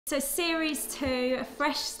So series 2, A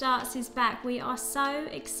Fresh Starts is back. We are so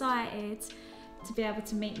excited to be able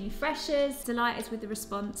to meet new freshers, delighted with the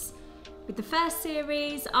response with the first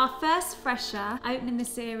series. Our first fresher opening the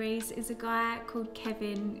series is a guy called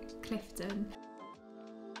Kevin Clifton.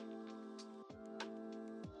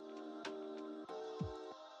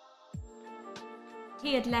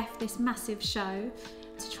 He had left this massive show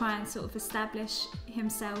to try and sort of establish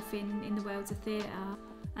himself in the world of theatre.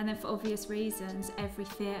 And then for obvious reasons, every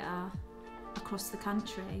theatre across the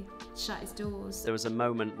country shut its doors. There was a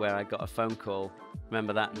moment where I got a phone call,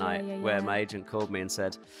 remember that night, where my agent called me and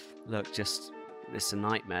said, look, it's a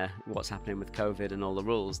nightmare, what's happening with COVID and all the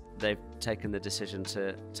rules. They've taken the decision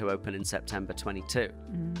to open in September 22.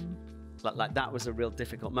 Like that was a real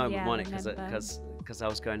difficult moment, wasn't it? Because I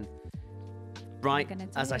was going, right,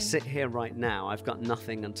 as I sit here right now, I've got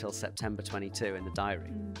nothing until September 22 in the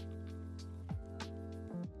diary.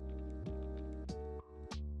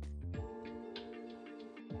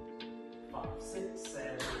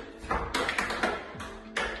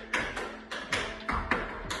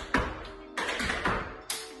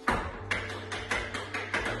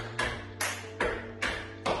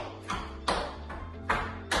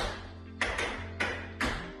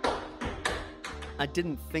 I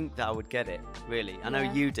didn't think that I would get it, really. I know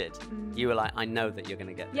you did. You were like, I know that you're going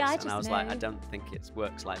to get this. And I was like, I don't think it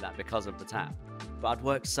works like that because of the tap. But I'd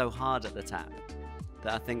worked so hard at the tap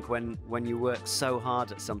that I think when you work so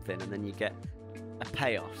hard at something and then you get a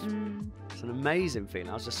payoff, it's an amazing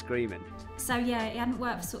feeling. I was just screaming. So yeah, he hadn't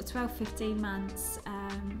worked for sort of 12, 15 months.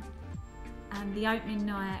 And the opening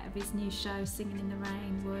night of his new show, Singin in the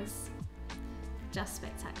Rain, was just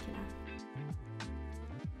spectacular.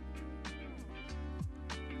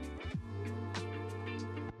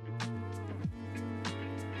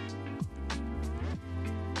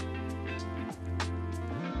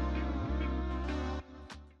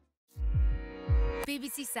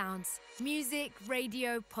 BBC Sounds. Music,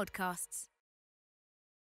 radio, podcasts.